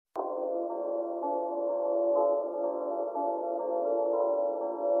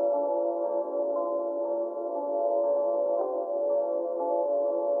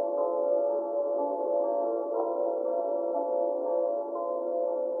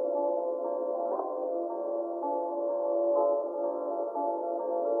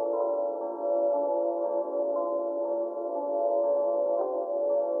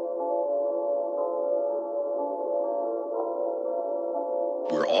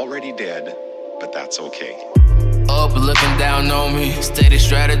already dead, but that's okay. Up looking down on me, steady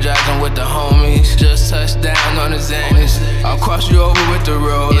strategizing with the homies. Just touched down on the Xanax, I'll cross you over with the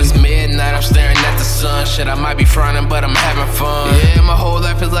road. It's midnight, I'm staring at the sun. Shit, I might be frowning, but I'm having fun. Yeah, my whole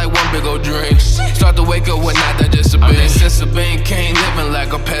life is like one big old dream. Start to wake up with not that just a bit. I'm that sense of being king, living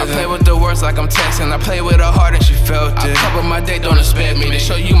like a peasant. I play with the words like I'm texting. I play with her heart and she felt it. I cover my day, don't expect me to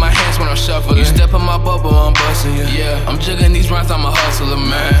show you my hands when I'm shuffling. You step in my bubble, I'm busting you. Yeah, I'm jiggling these rhymes, I'm a hustler,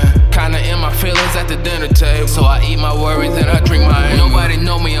 man. Kinda in my feelings at the dinner table, so I eat my worries and I drink my anger. Nobody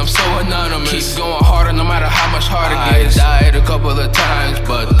know me, I'm so anonymous. Keep going harder no matter how much harder it gets. I died a couple of times,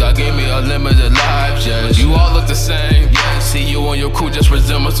 but God gave me a limited life, yes. You all look the same, yes. See you and your crew just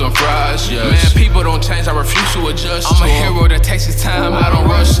resemble some fries, yes. Man, people don't change, I refuse to adjust. I'm a hero that takes his time, I don't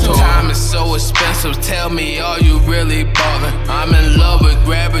rush to. Time is so expensive, tell me, are you really ballin'? I'm in love with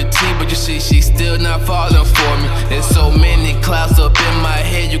gravity, but you see she's still not falling for me. There's so many clouds up in my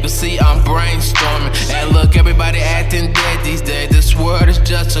head, you can see I'm brainstorming. And look, everybody acting dead these days. This world is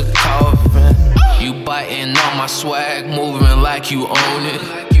just a coffin. You biting on my swag, moving like you own it.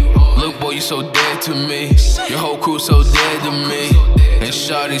 Look, boy, you so dead to me. Your whole crew so dead to me. And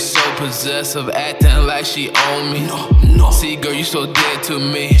shawty's so possessive, acting like she own me. See, girl, you so dead to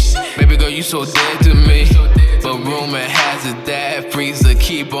me. Baby girl, you so dead to me. But rumor has it that Freezer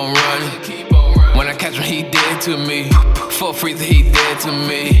keep on running. When I catch him, he dead to me. For Freezer, he dead to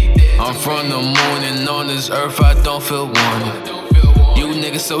me. I'm from the moon and on this earth I don't feel wanted. You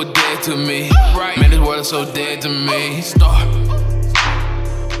niggas so dead to me. Man, this world is so dead to me. Start.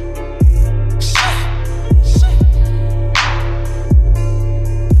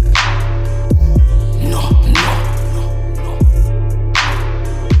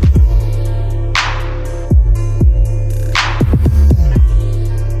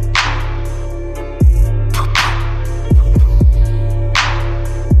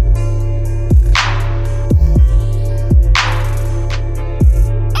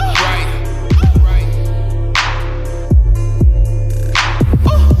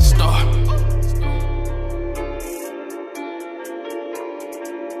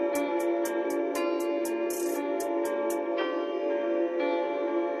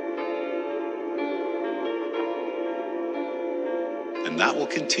 And that will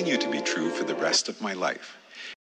continue to be true for the rest of my life.